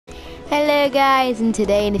Hello guys, and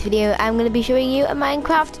today in this video I'm going to be showing you a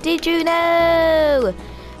Minecraft Did You Know?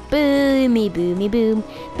 Boomy boomy boom.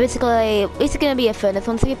 Basically, it's going to be a furnace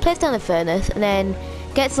one, so you place down the furnace and then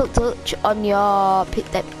get Silk Touch on your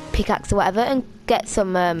pickaxe or whatever and get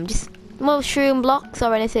some just mushroom blocks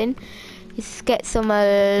or anything. Just get some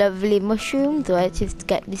lovely mushrooms, right? Just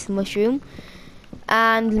get this mushroom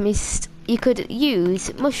and you could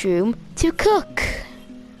use mushroom to cook.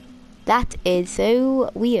 That is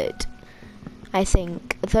so weird, I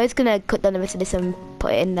think. So I'm just gonna cut down the rest of this and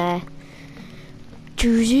put it in there.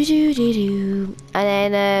 And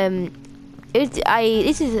then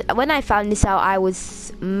this is when I found this out, I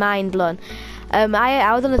was mind blown. I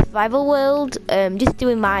was on a survival world, just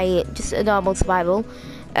doing just a normal survival,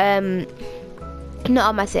 not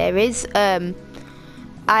on my series.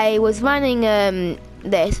 I was running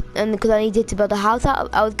this, and because I needed to build a house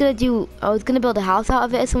I was gonna build a house out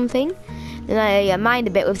of it or something. Then I mined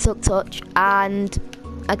a bit with Silk Touch, and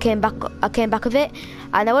I came back of it,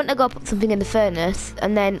 and I went to go put something in the furnace,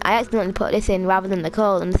 and then I accidentally put this in rather than the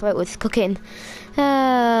coal, and so it was cooking.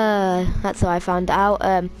 That's how I found out.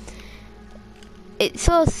 It's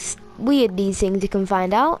so weird, these things you can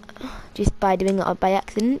find out just by doing it by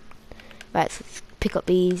accident. Right, so let's pick up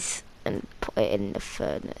these and put it in the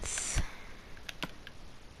furnace.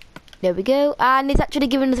 There we go, and it's actually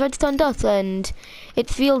giving us redstone dust, and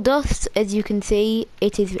it's real dust, as you can see.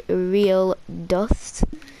 It is real dust.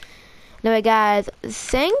 Anyway guys,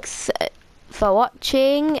 thanks for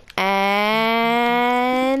watching,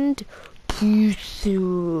 and peace.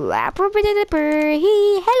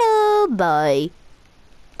 Hello, bye.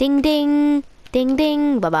 Ding ding, ding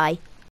ding, bye bye.